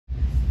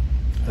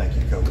Thank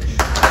you, Coach.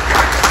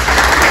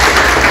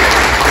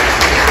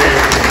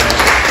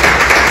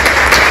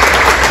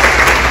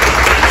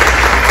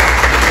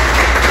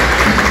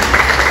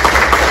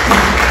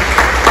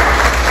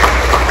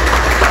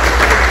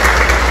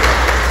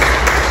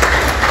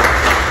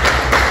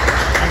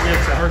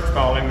 First of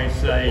all, let me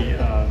say,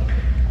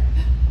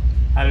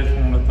 I just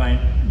want to thank,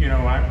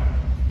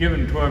 I've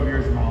given 12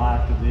 years of my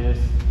life to this,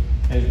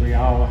 as we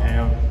all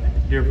have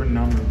a different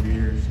number of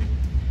years,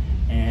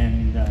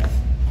 and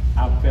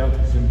I felt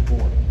it's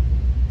important,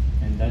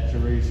 and that's the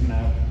reason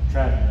I've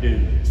tried to do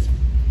this.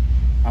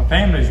 My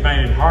family's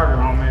made it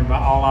harder on me by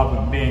all of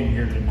them being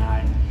here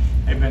tonight.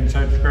 They've been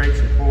such great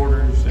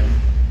supporters and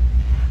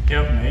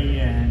helped me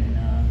and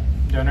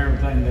done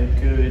everything they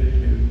could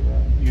to,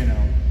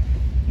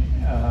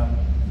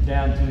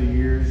 down through the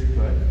years,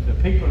 but the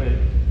people that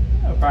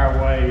up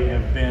our way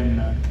have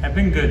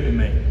been good to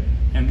me,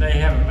 and they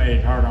haven't made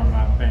it hard on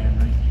my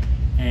family.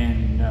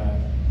 And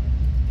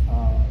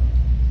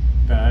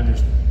but I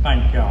just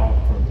thank y'all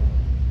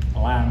for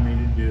allowing me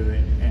to do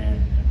it.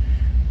 And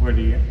whether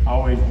you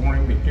always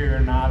wanted me here or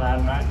not,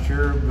 I'm not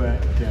sure,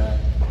 but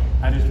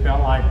I just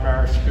felt like for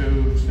our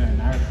schools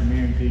and our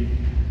community,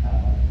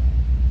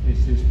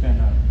 it's just been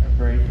a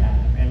great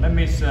time. And let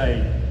me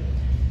say,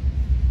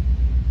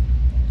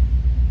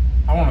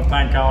 I want to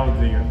thank all of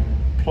the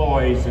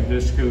employees of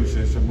this school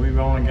system. We've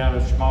only got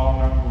a small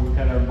number. We've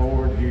got our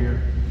board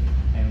here,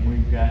 and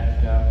we've got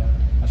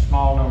a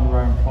small number of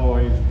our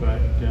employees,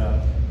 but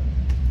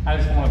I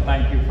just want to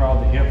thank you for all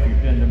the help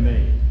you've been to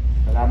me.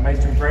 But I've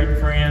made some great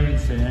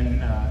friends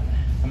and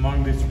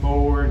among this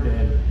board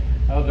and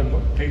other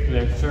people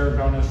that have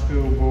served on the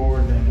school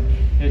board, and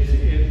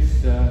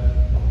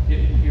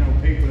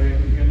people,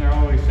 they're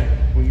always saying,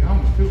 well, you're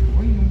on the school board,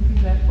 what are you going to do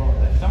that for?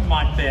 Something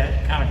like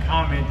that kind of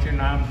comment,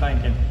 I'm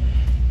thinking,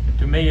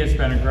 to me, it's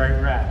been a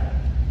great ride.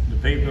 The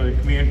people of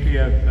the community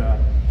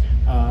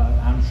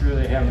I'm sure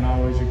they haven't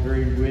always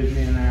agreed with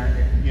me in our,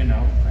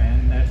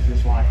 and that's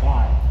just like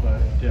life,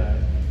 but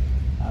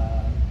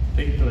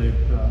people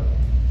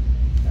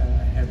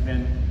have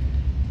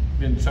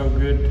been so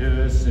good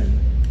to us, and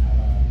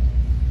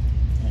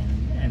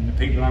the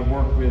people I've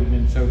worked with have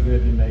been so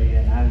good to me,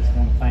 and I just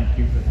want to thank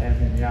you for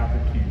having the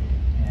opportunity.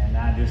 And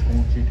I just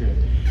want you to,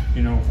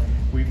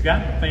 we've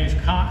gotten things,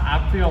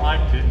 I feel like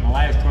that in the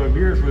last 12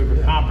 years we've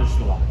accomplished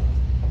a lot.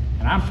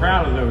 And I'm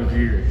proud of those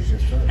years.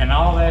 And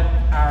all that,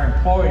 our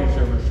employees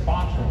are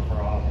responsible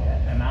for all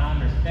that, and I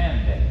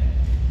understand that.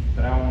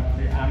 But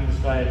I'm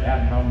just glad it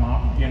happened on my,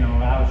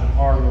 I was a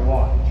part of the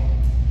watch.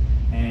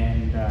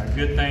 And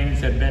good things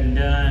have been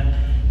done,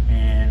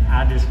 and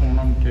I just want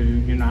them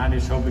to, I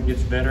just hope it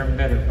gets better and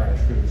better for our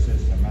school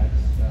system.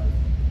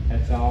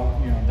 That's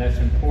all, that's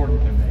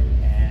important to me.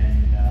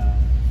 And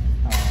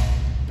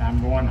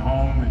I'm going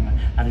home, and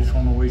I just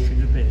want to wish you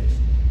the best.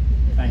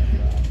 Thank you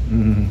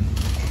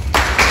all.